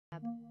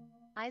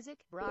Isaak,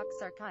 Brock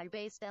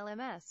Sakai-Based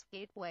LMS,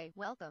 Gateway,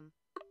 Welcome,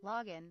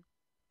 Login,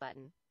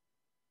 Button,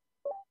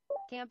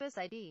 Campus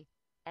ID,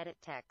 Edit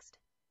Text,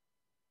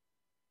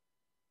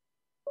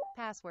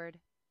 Password,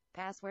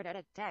 Password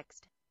Edit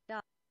Text,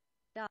 dot,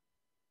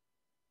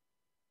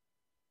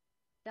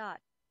 dot,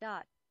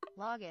 dot,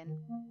 Login,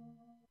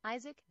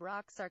 Isaak,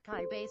 Brock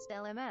Sakai-Based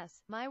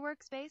LMS, My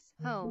Workspace,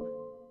 Home,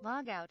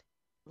 Logout,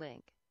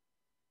 Link,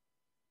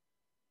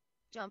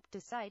 Jump to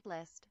Site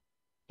List,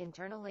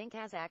 Internal link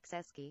has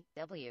access key,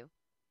 W.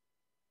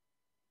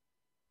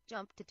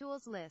 Jump to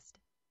Tools list.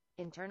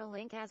 Internal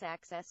link has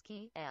access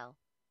key, L.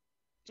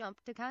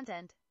 Jump to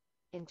Content.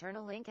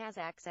 Internal link has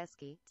access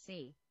key,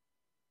 C.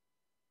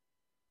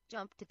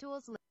 Jump to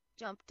Tools list.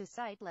 Jump to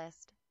Site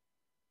list.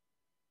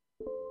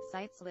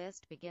 Sites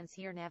list begins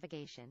here.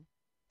 Navigation.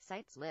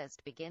 Sites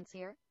list begins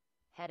here.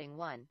 Heading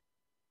 1.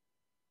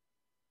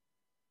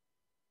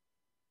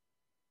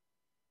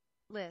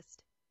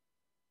 List.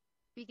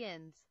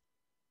 Begins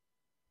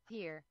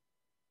here.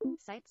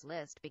 Sites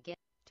list begin.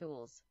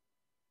 Tools.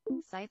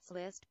 Sites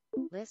list.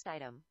 List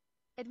item.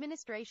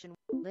 Administration.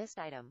 List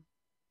item.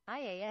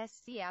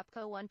 IASC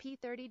APCO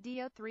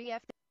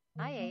 1P30DO3F.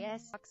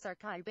 IASC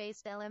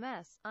Sakai-Based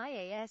LMS.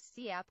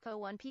 IASC APCO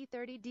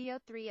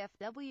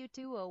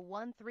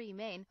 1P30DO3FW2013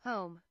 Main.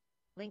 Home.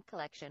 Link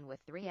collection with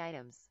 3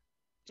 items.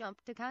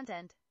 Jump to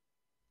Content.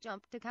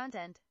 Jump to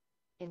Content.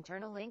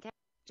 Internal link.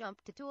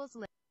 Jump to Tools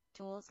list.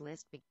 Tools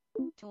list.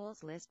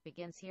 Tools list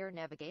begins here.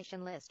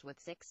 Navigation list with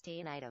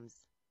 16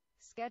 items.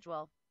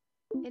 Schedule.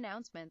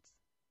 Announcements.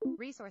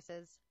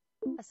 Resources.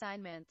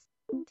 Assignments.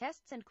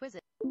 Tests and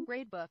quizzes.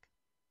 Gradebook.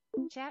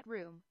 Chat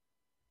room.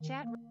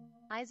 Chat room.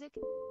 Isaak.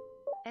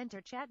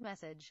 Enter chat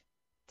message.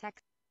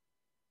 Text.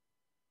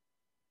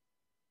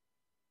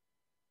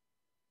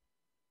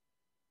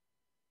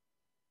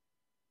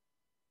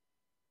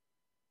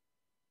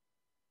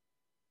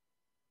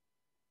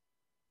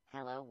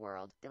 Hello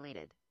world.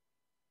 Deleted.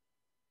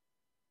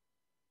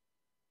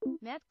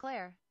 Matt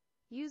Claire.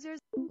 Users.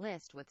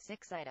 List with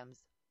 6 items.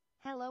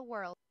 Hello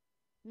world.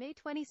 May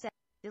 27.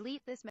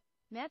 Delete this.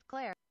 Matt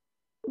Claire.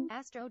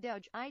 Astro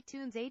Doge.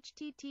 iTunes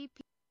HTTP.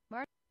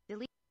 March.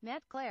 Delete.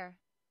 Matt Claire.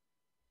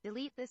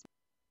 Delete this.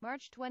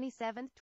 March 27th.